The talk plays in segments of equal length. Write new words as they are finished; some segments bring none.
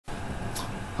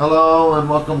Hello and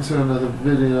welcome to another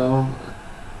video.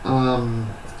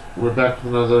 We're back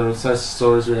with another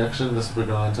Sidestory reaction. This will be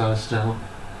going on Tyler's channel.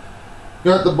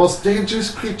 Got the most dangerous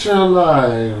creature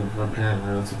alive.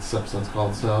 Apparently that's what this episode's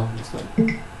called, so let's go.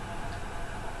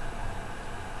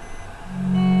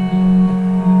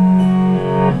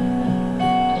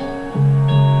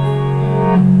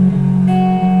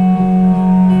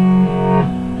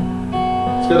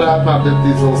 It's good Aphmau did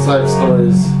these little side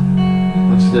stories.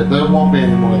 Which did. There won't be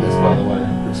any more of this, by the way,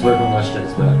 because we're going to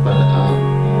straight back.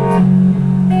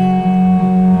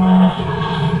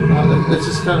 But it's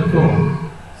just kind of cool.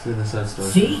 See the side story.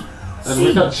 See? And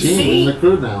we got Gene in the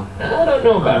crew now. I don't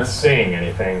know about saying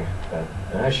anything, but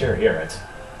I sure hear it.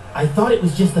 I thought it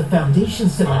was just the foundation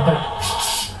ceiling, but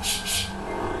shh.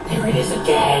 There it is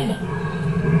again.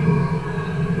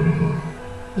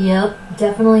 Yep,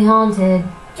 definitely haunted.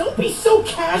 Don't be so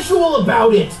casual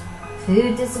about it.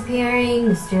 Food disappearing,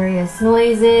 mysterious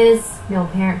noises, no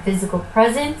apparent physical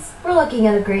presence. We're looking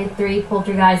at a grade 3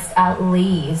 poltergeist at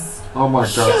least. Oh my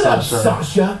god, Shut up, Sasha.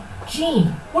 Sasha.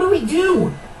 Gene, what do we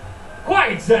do?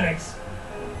 Quiet, Xenix!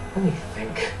 Let me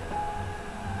think.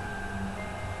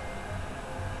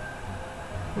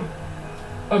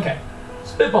 Okay,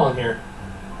 spitballing here.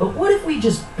 But what if we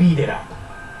just beat it up?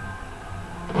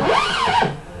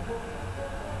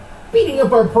 Beating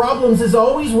up our problems has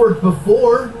always worked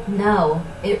before. No,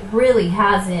 it really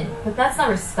hasn't. But that's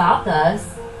never stopped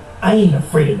us. I ain't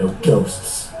afraid of no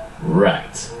ghosts.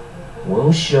 Right.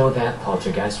 We'll show that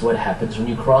poltergeist what happens when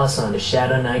you cross onto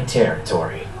Shadow Knight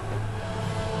territory.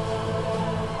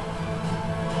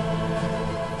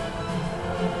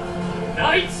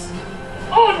 Knights,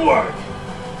 onward!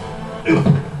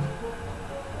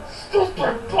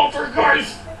 Stupid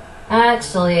poltergeist!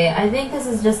 Actually, I think this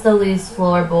is just a loose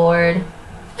floorboard.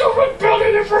 Stupid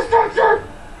building infrastructure!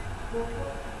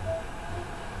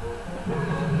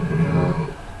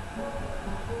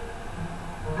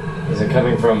 Is it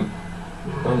coming from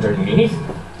underneath?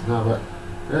 No, but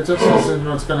it just isn't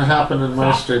what's going to happen in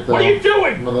my street, though. What are you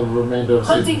doing? For the remainder of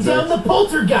Hunting season down 6. the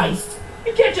poltergeist.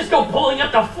 You can't just go pulling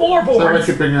up the So I floorboards!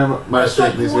 keep bringing up my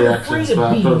street in these reactions, but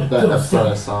after that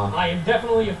episode I saw. I am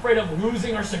definitely afraid of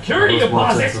losing our There security was more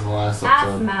deposit! sense in the last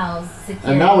episode. Aphmau's security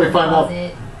And now we find out.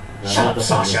 deposit. Yeah, Shut not up, the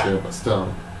same Sasha. issue, but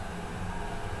still.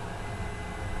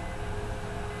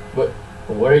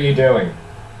 What are you doing?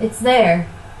 It's there.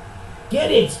 Get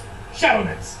it. Shadow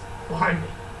Knights, behind me.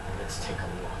 Let's take a look.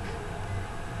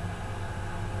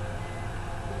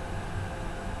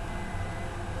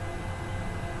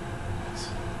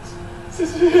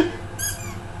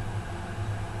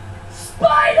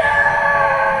 Spider!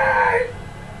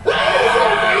 Wait,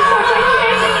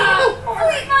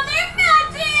 Mother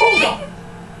Magic! Hold on!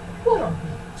 What are we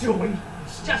doing?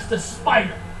 It's just a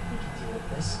spider. We can deal with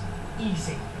this.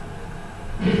 Easy.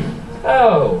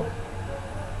 Oh.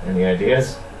 Any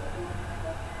ideas?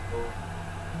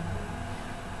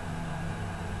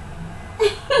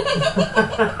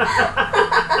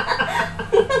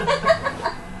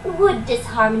 Would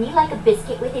Disharmony like a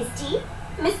biscuit with his teeth?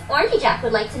 Miss Orangey Jack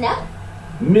would like to know.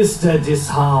 Mr.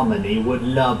 Disharmony would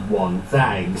love one,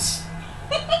 thanks.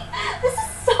 This is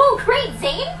so great,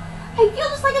 Zane. I feel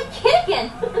just like a kid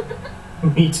again.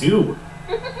 Me too.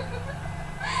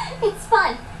 It's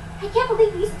fun. I can't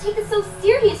believe we used to take this so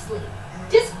seriously.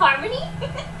 Disharmony?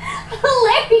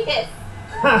 Hilarious.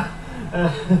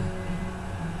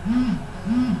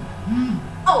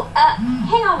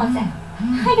 Hang on one sec.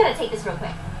 I gotta take this real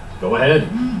quick. Go ahead.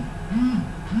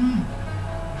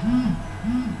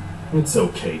 It's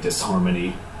okay,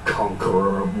 Disharmony,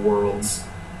 conqueror of worlds.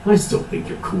 I still think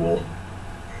you're cool.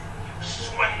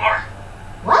 Swindler!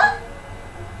 What?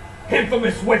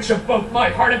 Infamous witch of both my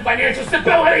heart and financial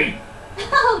stability!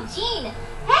 Oh, Gene.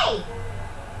 Hey.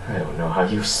 I don't know how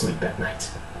you sleep at night.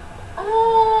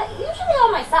 Usually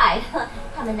on my side.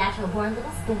 I'm a natural born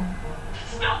little spoon.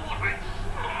 Smell what we...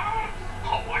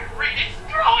 Oh, my reading's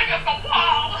crawling up the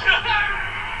wall!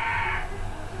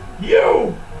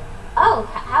 You! Oh,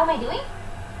 how am I doing?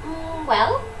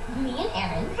 Well, me and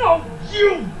Aaron. No,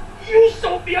 you! You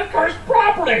sold me a cursed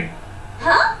property!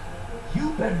 Huh?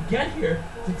 You better get here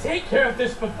to take care of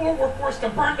this before we're forced to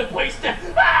burn the place down.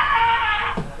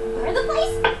 Ah! Burn the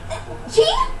place?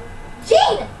 Gene?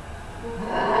 Gene!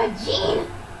 Gene!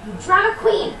 You drama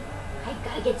queen! I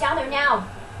gotta get down there now.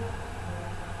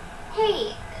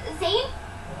 Hey, Zane?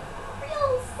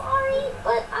 Real sorry,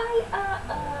 but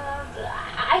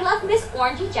I left Miss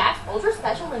Orangey Jack's ultra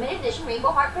special limited edition Rainbow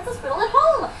Heart Princess Riddle at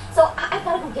home. So I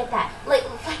gotta go get that. Like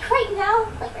right now.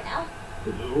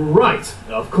 Right,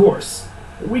 of course.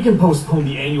 We can postpone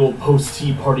the annual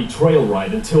post-tea party trail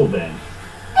ride until then.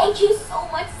 Thank you so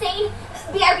much, Zane.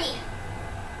 BRB!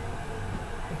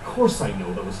 Of course I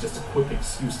know that was just a quick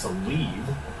excuse to leave.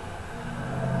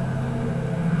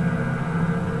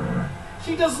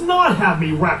 She does not have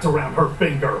me wrapped around her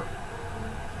finger.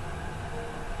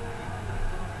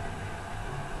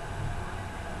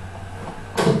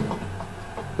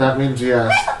 That means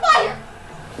yes. There's a fire!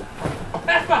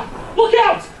 Aphmau, look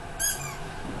out!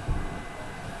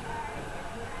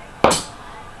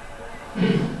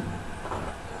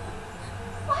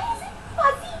 Why is it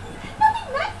fuzzy?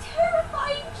 Nothing that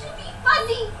terrifying should be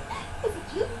fuzzy. Is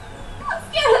it you? I'm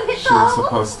scared of it She though. was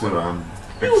supposed to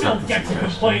You accept don't the get to suggestion.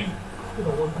 complain. You're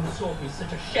the one who sold me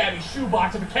such a shabby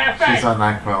shoebox of a cafe. She's on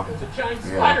NyQuil. There's a giant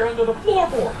Yeah. spider under the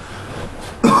floorboard.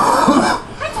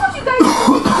 I told you guys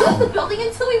to use the building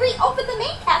until we reopen the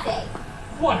main cafe.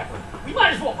 Whatever. We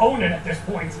might as well own it at this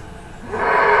point.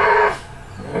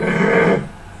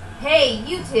 Hey,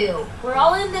 you two. We're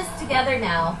all in this together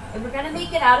now. If we're gonna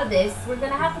make it out of this, we're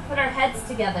gonna have to put our heads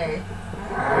together.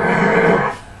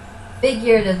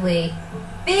 Figuratively.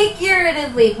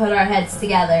 Figuratively put our heads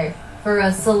together. For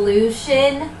a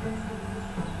solution.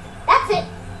 That's it.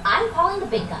 I'm calling the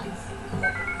big guns.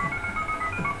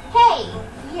 Hey,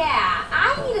 yeah,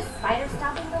 I need a spider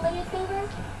stomping related favor.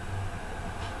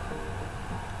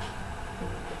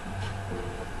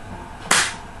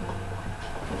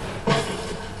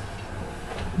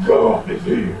 God is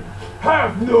here.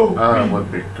 Have no It peace.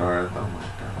 would be Garth. Oh my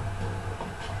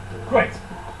god. Great.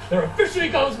 There officially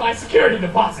goes my security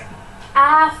deposit.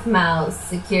 Aphmau's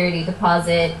security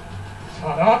deposit.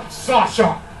 Shut up,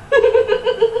 Sasha.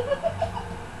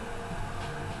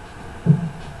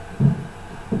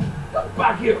 Come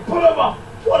back here. Put him up.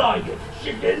 What are you,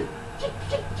 chicken?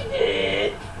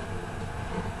 Chicken.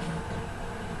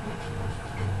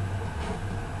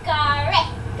 Gareth,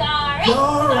 Gareth,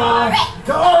 Gareth, Gareth.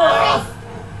 Gareth,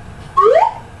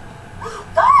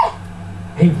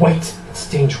 Hey, wait. It's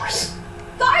dangerous.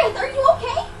 Gareth, are you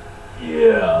okay?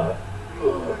 Yeah.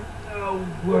 Oh,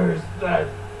 where's that?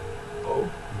 Oh,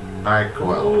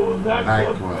 NyQuil. that's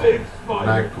a NyQuil. big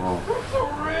spider. NyQuil. That's a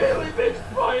really big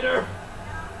spider.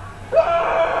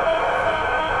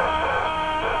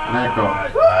 NyQuil.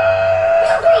 Hurry,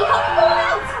 help me pull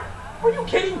out. Are you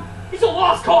kidding? He's a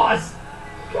lost cause.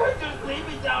 Can't just leave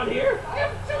me down here. I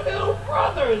have two little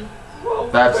brothers. Well,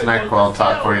 That's they NyQuil don't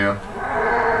talk for sell. you.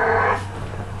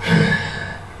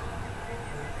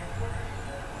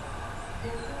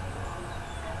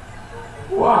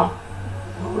 Wow,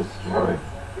 that was scary.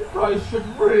 You guys should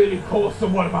really call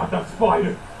someone about that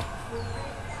spider.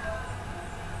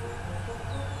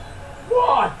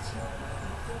 What?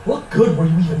 What good were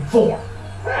you even for?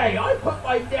 Hey, I put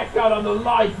my neck out on the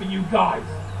line for you guys.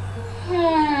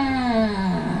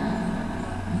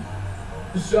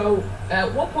 So,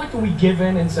 at what point do we give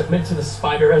in and submit to the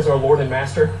spider as our lord and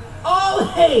master? All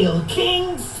hail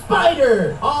King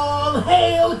Spider! All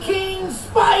hail King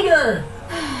Spider!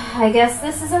 I guess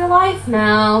this is our life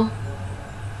now.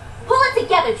 Pull it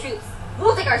together, troops.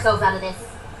 We'll dig ourselves out of this.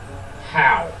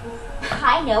 How?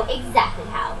 I know exactly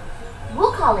how.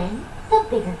 We'll call in the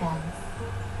bigger guns.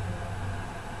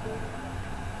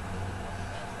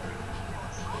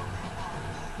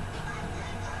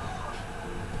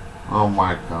 Oh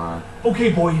my god.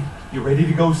 Okay, boy, you ready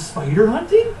to go spider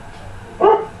hunting?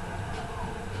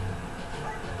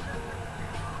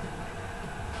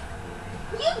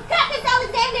 You got this,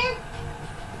 Alexander!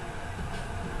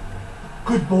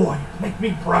 Good boy, make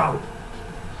me proud.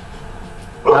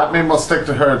 That meme will stick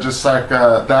to her just like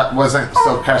that wasn't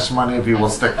so cash money if you will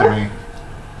stick to me.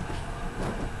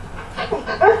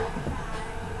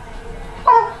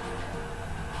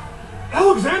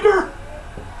 Alexander!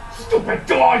 Stupid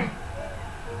dog!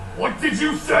 What did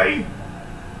you say?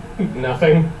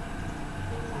 Nothing.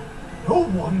 No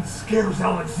one scares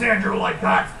Alexander like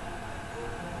that.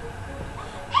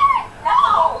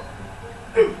 No!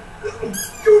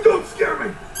 You don't scare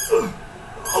me.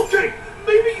 Okay,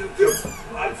 maybe you do.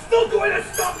 I'm still going to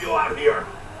stop you out here.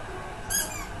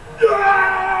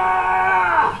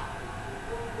 Ah!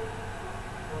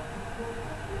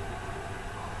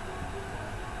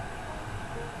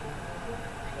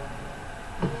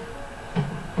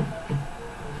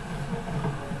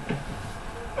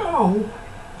 Oh.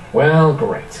 Well,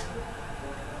 great.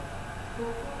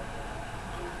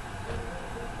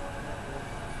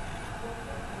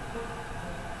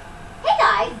 Hey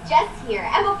guys, Jess here.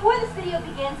 And before this video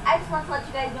begins, I just want to let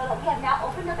you guys know that we have now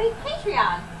opened up a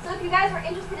Patreon. So if you guys are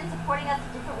interested in supporting us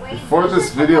in different ways, Before be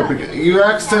this sure to video check out begins, the you link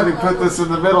accidentally down put below. this in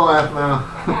the middle, Aphmau.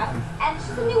 Yeah. And it's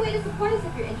just a new way to support us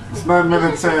if you're interested. It's 9 Be sure to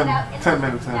minutes check it in, out the 10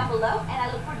 minutes description in. down below, and I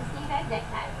look forward to seeing you guys next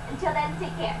time. Until then,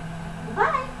 take care.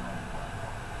 Bye.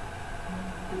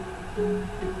 Oh,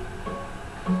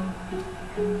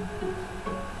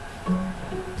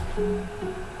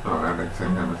 I didn't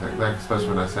think I would take that, especially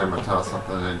when I say I'm gonna tell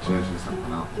something and it's usually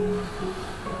something else.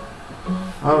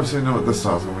 I obviously know what this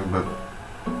song's gonna be, but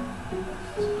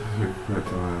compared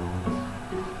to my own.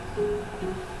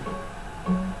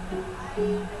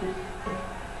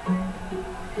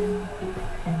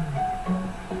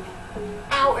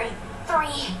 Hour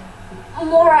 3.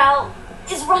 Morale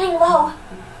is running low.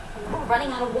 We're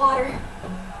running out of water.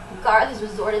 Garth has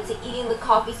resorted to eating the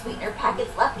coffee sweetener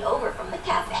packets left over from the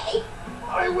cafe.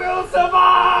 I will survive!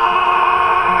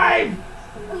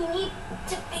 We need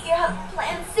to figure out a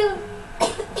plan soon.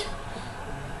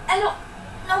 I don't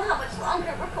know how much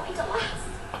longer we're going to last.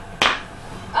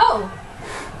 Oh!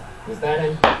 Is that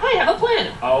an I have a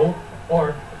plan? Oh,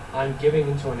 or I'm giving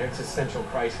into an existential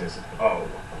crisis. Oh.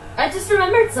 I just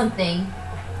remembered something.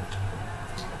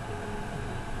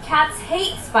 Cats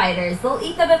hate spiders. They'll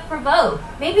eat them if provoked.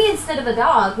 Maybe instead of a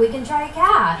dog, we can try a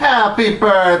cat. Happy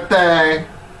birthday!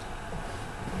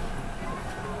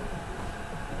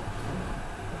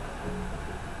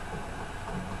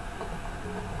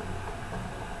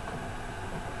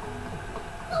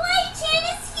 Kawaii-chan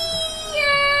is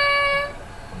here!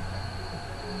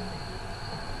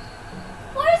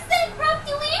 Where's the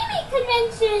impromptu anime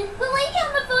convention? The lady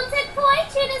on the phone said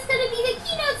Kawaii-chan is going to be the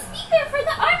keynote speaker for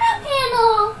the Aphmau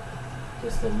panel.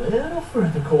 Just a little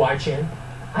further, Kawaii-chan.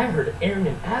 I heard Aaron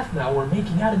and Aphmau were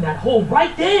making out in that hole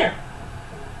right there!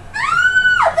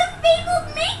 Ah! The fabled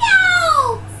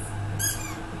makeouts!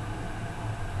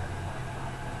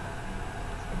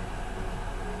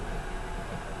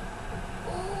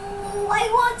 Oh, I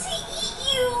want to eat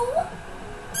you!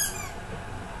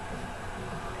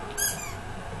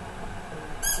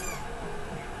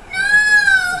 No!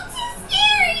 Too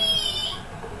scary!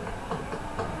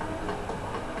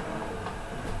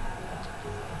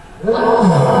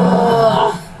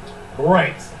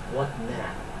 Great. What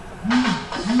now?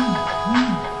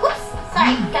 Whoops!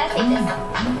 Sorry, gotta take this.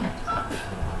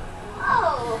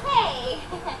 Oh, hey!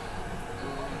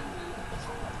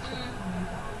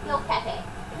 No cafe.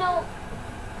 No,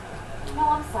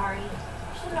 I'm sorry. I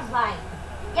shouldn't have lied.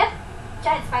 Yep,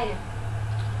 giant spider.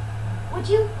 Would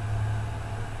you?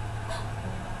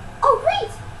 Oh,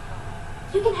 great!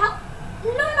 You can help?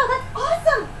 No, that's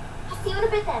awesome! I'll see you in a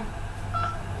bit then.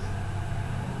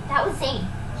 That was Zane.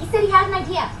 He said he had an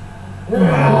idea.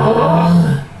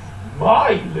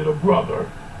 My little brother.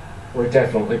 We're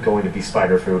definitely going to be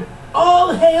spider food.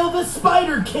 All hail the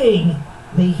Spider King!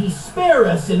 May he spare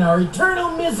us in our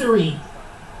eternal misery!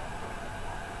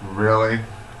 Really?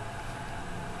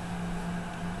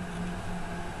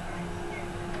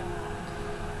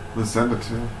 Let's send it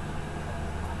to.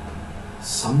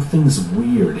 Something's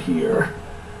weird here.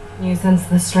 You sense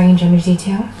the strange energy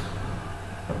too?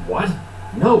 What?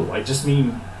 No, I just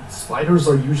mean, spiders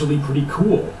are usually pretty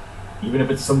cool. Even if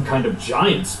it's some kind of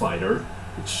giant spider,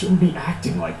 it shouldn't be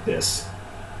acting like this.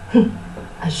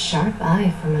 A sharp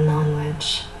eye from a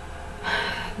non-witch.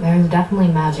 There's definitely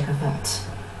magic afoot.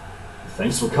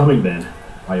 Thanks for coming then.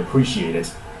 I appreciate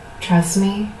it. Trust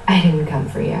me, I didn't come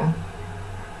for you.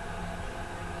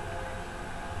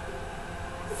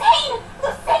 Zane!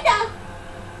 Lucinda!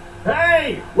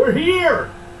 Hey! We're here!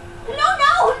 No,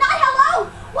 not hello!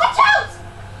 Watch out!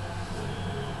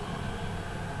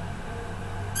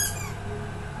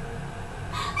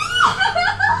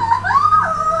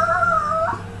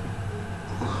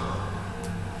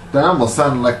 That almost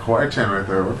sounded like Kawaii-chan right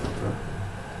there. What the fuck?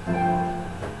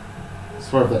 I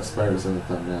swear if that spider's in the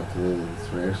thumbnail to this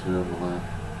reaction of the laugh.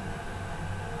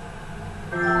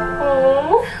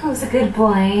 Oh, who's a good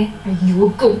boy? Are you a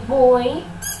good boy?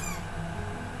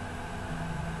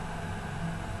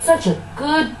 Such a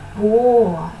good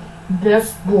boy.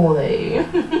 Best boy.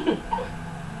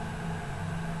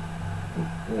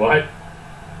 What?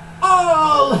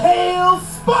 All hail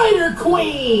Spider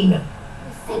Queen!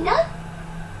 Lucinda?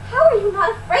 How are you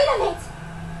not afraid of it?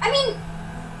 I mean,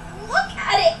 look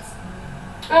at it!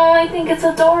 Oh, I think it's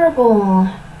adorable.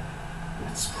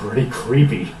 It's pretty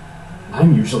creepy.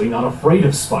 I'm usually not afraid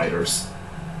of spiders.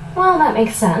 Well, that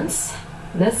makes sense.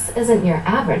 This isn't your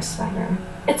average spider.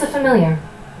 It's a familiar.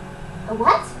 A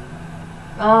what?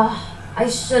 Oh, I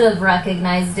should have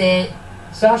recognized it.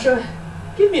 Sasha,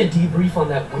 give me a debrief on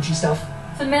that witchy stuff.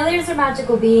 Familiars are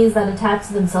magical beings that attach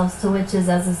themselves to witches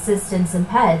as assistants and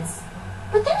pets.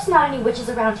 But there's not any witches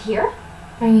around here.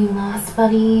 Are you lost,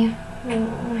 buddy?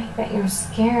 Oh, I bet you're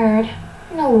scared.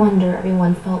 No wonder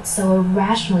everyone felt so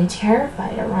irrationally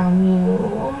terrified around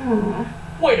you.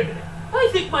 Wait a minute. I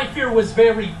think my fear was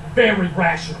very, very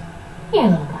rational. Here,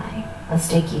 little guy. Let's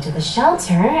take you to the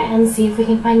shelter and see if we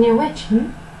can find your witch,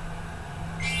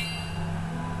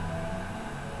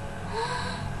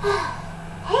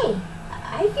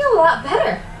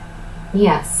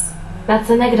 Yes. That's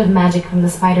the negative magic from the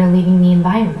spider leaving the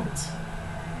environment.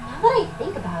 Now that I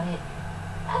think about it,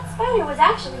 that spider was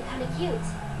actually kind of cute.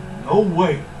 No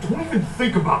way. Don't even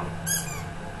think about it.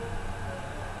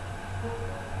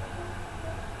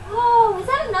 Oh, is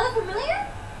that another familiar?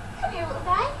 Come here, little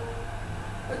guy.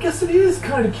 I guess it is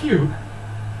kind of cute.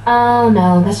 Oh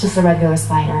no, that's just a regular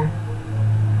spider.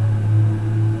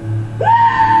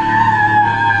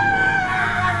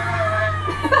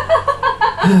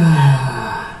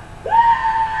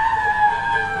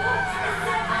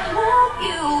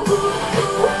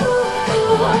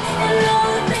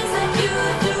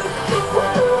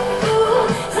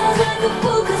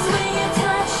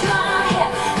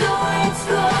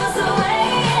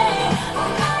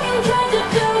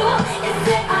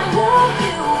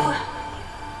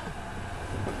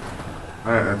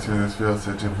 Alright, that's who this feels.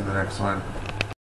 Stay tuned for the next one.